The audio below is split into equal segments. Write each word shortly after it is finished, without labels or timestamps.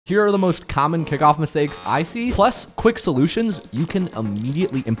Here are the most common kickoff mistakes I see, plus quick solutions you can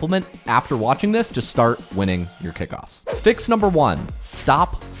immediately implement after watching this to start winning your kickoffs. Fix number 1,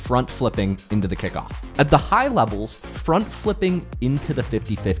 stop front flipping into the kickoff. At the high levels, front flipping into the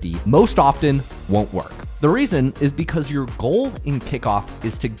 50-50 most often won't work. The reason is because your goal in kickoff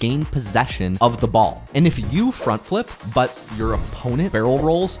is to gain possession of the ball. And if you front flip, but your opponent barrel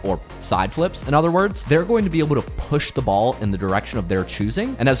rolls or side flips, in other words, they're going to be able to push the ball in the direction of their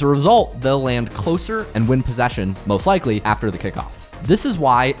choosing. And as a result, they'll land closer and win possession, most likely after the kickoff. This is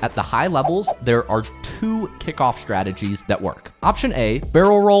why at the high levels, there are 2 kickoff strategies that work. Option A,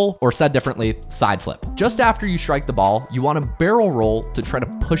 barrel roll, or said differently, side flip. Just after you strike the ball, you want to barrel roll to try to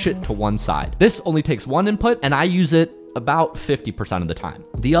push it to one side. This only takes 1 input, and I use it about 50% of the time.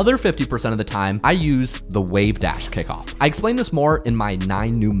 The other 50% of the time, I use the wave dash kickoff. I explain this more in my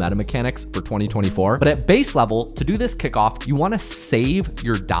 9 new meta mechanics for 2024, but at base level, to do this kickoff, you want to save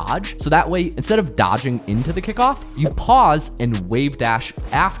your dodge. So that way, instead of dodging into the kickoff, you pause and wave dash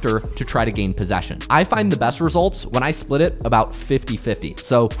after to try to gain possession. I find the best results when I split it about 50-50.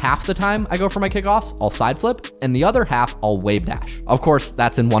 So half the time I go for my kickoffs, I'll side flip, and the other half I'll wave dash. Of course,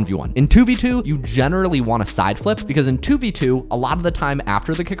 that's in 1v1. In 2v2, you generally want to side flip because in 2v2, a lot of the time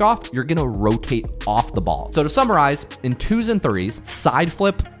after the kickoff, you're gonna rotate off the ball. So to summarize, in 2s and 3s, side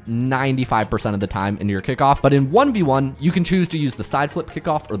flip 95% of the time into your kickoff, but in 1v1, you can choose to use the side flip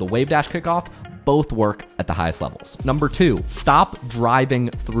kickoff or the wave dash kickoff. Both work at the highest levels. Number 2, stop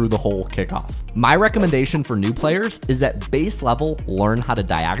driving through the whole kickoff. My recommendation for new players is at base level, learn how to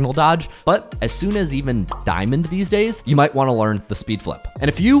diagonal dodge, but as soon as even diamond these days, you might want to learn the speed flip. And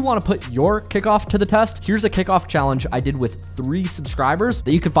if you want to put your kickoff to the test, here's a kickoff challenge I did with 3 subscribers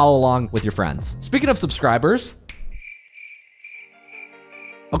that you can follow along with your friends. Speaking of subscribers,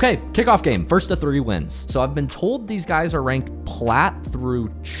 okay, kickoff game, 1st to 3 wins. So I've been told these guys are ranked plat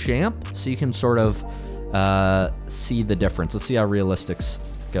through champ, so you can sort of see the difference. Let's see how realistics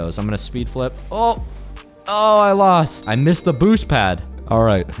goes. I'm gonna speed flip. Oh, I lost. I missed the boost pad. All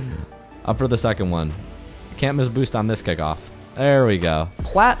right, up for the second one. Can't miss boost on this kickoff. There we go.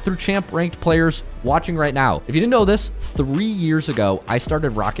 Plat through champ ranked players watching right now. If you didn't know this, 3 years ago, I started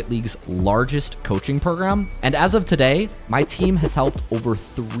Rocket League's largest coaching program. And as of today, my team has helped over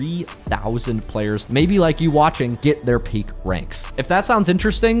 3,000 players, maybe like you watching, get their peak ranks. If that sounds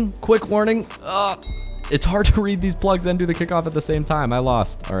interesting, quick warning, it's hard to read these plugs and do the kickoff at the same time. I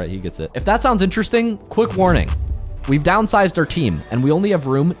lost. All right, he gets it. If that sounds interesting, quick warning. We've downsized our team and we only have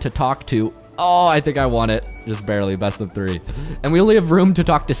room to talk to, oh, I think I won it. Just barely, best of 3. And we only have room to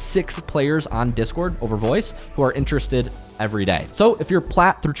talk to 6 players on Discord over voice who are interested every day. So if you're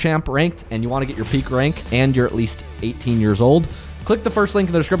plat through champ ranked and you want to get your peak rank and you're at least 18 years old, click the first link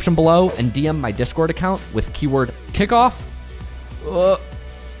in the description below and DM my Discord account with keyword kickoff.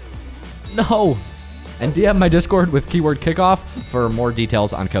 No. And DM my Discord with keyword kickoff for more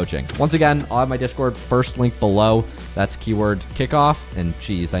details on coaching. Once again, I'll have my Discord first link below. That's keyword kickoff. And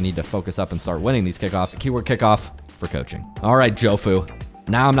geez, I need to focus up and start winning these kickoffs. Keyword kickoff for coaching. All right, Jofu.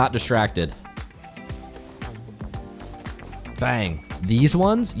 Now I'm not distracted. Bang. These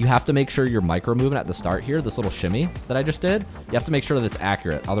ones, you have to make sure you're micro moving at the start here. This little shimmy that I just did, you have to make sure that it's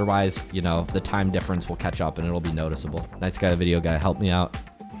accurate. Otherwise, you know, the time difference will catch up and it'll be noticeable. Nice guy, video guy, help me out.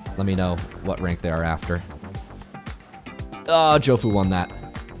 Let me know what rank they are after. Oh, Jofu won that.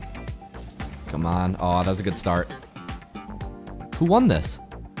 Come on. Oh, that was a good start. Who won this?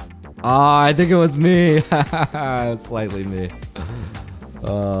 Oh, I think it was me. Slightly me.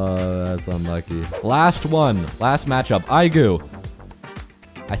 Oh, that's unlucky. Last one. Last matchup. Aigu.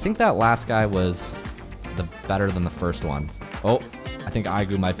 I think that last guy was better than the first one. Oh, I think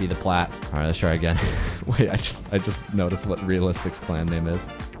Aigu might be the plat. All right, let's try again. Wait, I just noticed what Realistic's clan name is.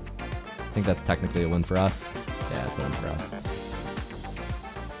 I think that's technically a win for us. Yeah, it's a win for us.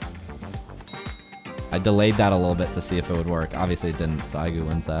 I delayed that a little bit to see if it would work. Obviously it didn't, so Aigu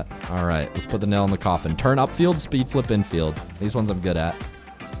wins that. All right, let's put the nail in the coffin. Turn upfield, speed flip infield. These ones I'm good at.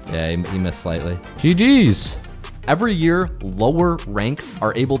 Yeah, he missed slightly. GG's. Every year, lower ranks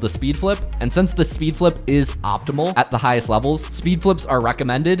are able to speed flip, and since the speed flip is optimal at the highest levels, speed flips are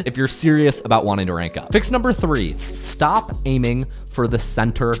recommended if you're serious about wanting to rank up. Fix number 3, stop aiming for the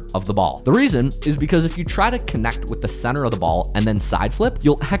center of the ball. The reason is because if you try to connect with the center of the ball and then side flip,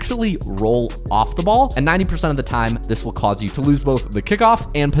 you'll actually roll off the ball, and 90% of the time, this will cause you to lose both the kickoff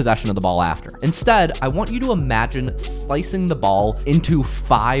and possession of the ball after. Instead, I want you to imagine slicing the ball into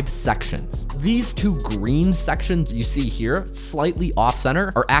 5 sections. These 2 green sections you see here here, slightly off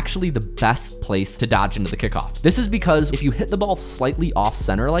center, are actually the best place to dodge into the kickoff. This is because if you hit the ball slightly off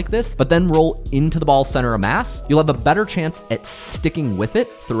center like this, but then roll into the ball's center of mass, you'll have a better chance at sticking with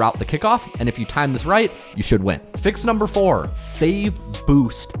it throughout the kickoff. And if you time this right, you should win. Fix number 4, save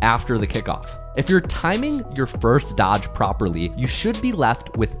boost after the kickoff. If you're timing your first dodge properly, you should be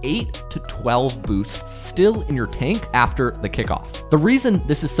left with 8 to 12 boosts still in your tank after the kickoff. The reason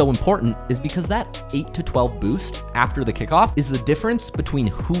this is so important is because that 8 to 12 boost after the kickoff is the difference between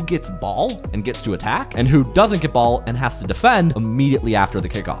who gets ball and gets to attack and who doesn't get ball and has to defend immediately after the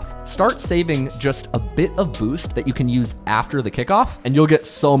kickoff. Start saving just a bit of boost that you can use after the kickoff, and you'll get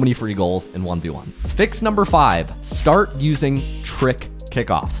so many free goals in 1v1. Fix number 5, start using trick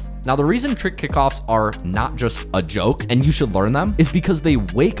kickoffs. Now, the reason trick kickoffs are not just a joke and you should learn them is because they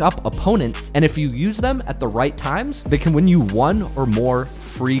wake up opponents, and if you use them at the right times, they can win you 1 or more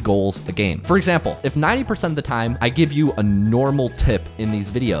free goals a game. For example, if 90% of the time I give you a normal tip in these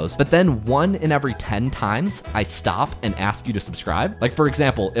videos, but then 1 in every 10 times I stop and ask you to subscribe, like for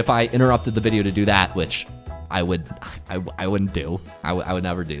example, if I interrupted the video to do that, which I wouldn't do. I would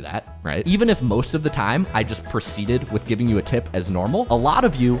never do that, right? Even if most of the time I just proceeded with giving you a tip as normal, a lot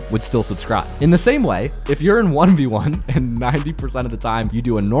of you would still subscribe. In the same way, if you're in 1v1 and 90% of the time you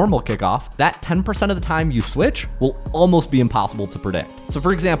do a normal kickoff, that 10% of the time you switch will almost be impossible to predict. So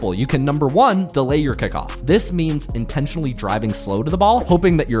for example, you can number 1, delay your kickoff. This means intentionally driving slow to the ball,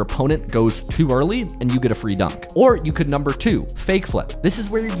 hoping that your opponent goes too early and you get a free dunk. Or you could number 2, fake flip. This is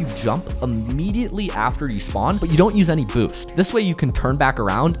where you jump immediately after you spawn, but you don't use any boost. This way you can turn back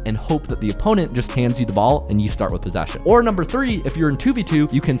around and hope that the opponent just hands you the ball and you start with possession. Or number 3, if you're in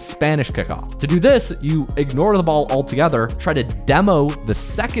 2v2, you can Spanish kickoff. To do this, you ignore the ball altogether, try to demo the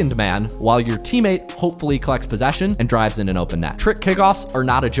second man while your teammate hopefully collects possession and drives in an open net. Trick kickoffs are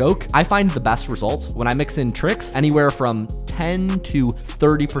not a joke. I find the best results when I mix in tricks anywhere from 10 to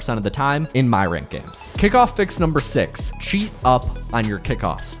 30% of the time in my ranked games. Kickoff fix number 6, cheat up on your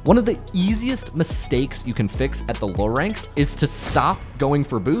kickoffs. One of the easiest mistakes you can fix at the low ranks is to stop going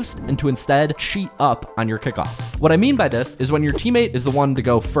for boost and to instead cheat up on your kickoffs. What I mean by this is when your teammate is the one to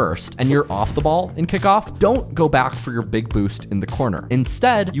go first and you're off the ball in kickoff, don't go back for your big boost in the corner.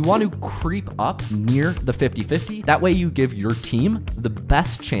 Instead, you want to creep up near the 50-50. That way you give your team the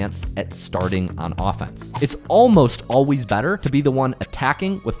best chance at starting on offense. It's almost always better to be the one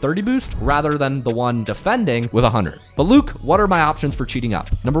attacking with 30 boost rather than the one defending with 100. But Luke, what are my options for cheating up?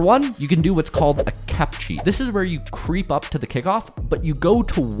 Number 1, you can do what's called a kept cheat. This is where you creep up to the kickoff, but you go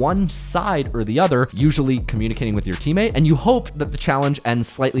to one side or the other, usually communicating with your teammate, and you hope that the challenge ends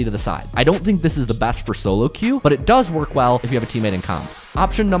slightly to the side. I don't think this is the best for solo queue, but it does work well if you have a teammate in comms.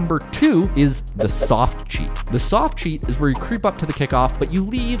 Option number 2 is the soft cheat. The soft cheat is where you creep up to the kickoff, but you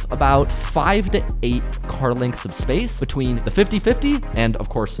leave about 5 to 8 car lengths of space between the 50-50 and of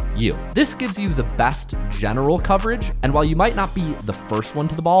course you. This gives you the best general coverage, and while you might not be the first one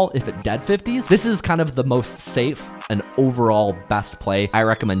to the ball if it dead 50s, this is kind of the most safe and overall best play I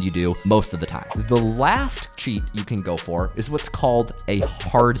recommend you do most of the time. The last cheat you can go for is what's called a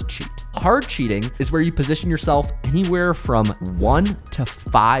hard cheat. Hard cheating is where you position yourself anywhere from 1 to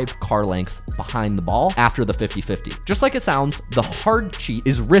 5 car lengths behind the ball after the 50-50. Just like it sounds, the hard cheat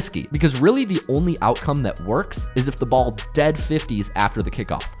is risky because really the only outcome that works is if the ball dead 50s after the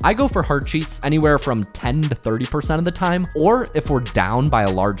kickoff. I go for hard cheats anywhere from 10 to 30% of the time, or if we're down by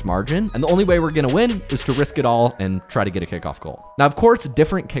a large margin, and the only way we're gonna win is to risk it all and try to get a kickoff goal. Now, of course,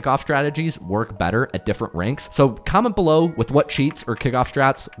 different kickoff strategies work better at different ranks, so comment below with what cheats or kickoff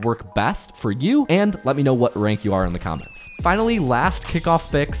strats work best for you, and let me know what rank you are in the comments. Finally, last kickoff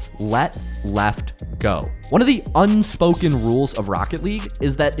fix, let left go. One of the unspoken rules of Rocket League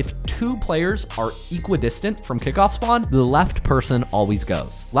is that if 2 players are equidistant from kickoff spawn, the left person always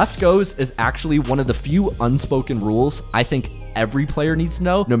goes. Left goes is actually one of the few unspoken rules I think every player needs to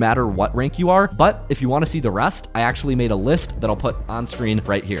know, no matter what rank you are. But if you want to see the rest, I actually made a list that I'll put on screen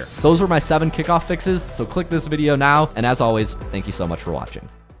right here. Those were my 7 kickoff fixes, so click this video now. And as always, thank you so much for watching.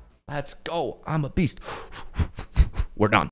 Let's go. I'm a beast. We're done.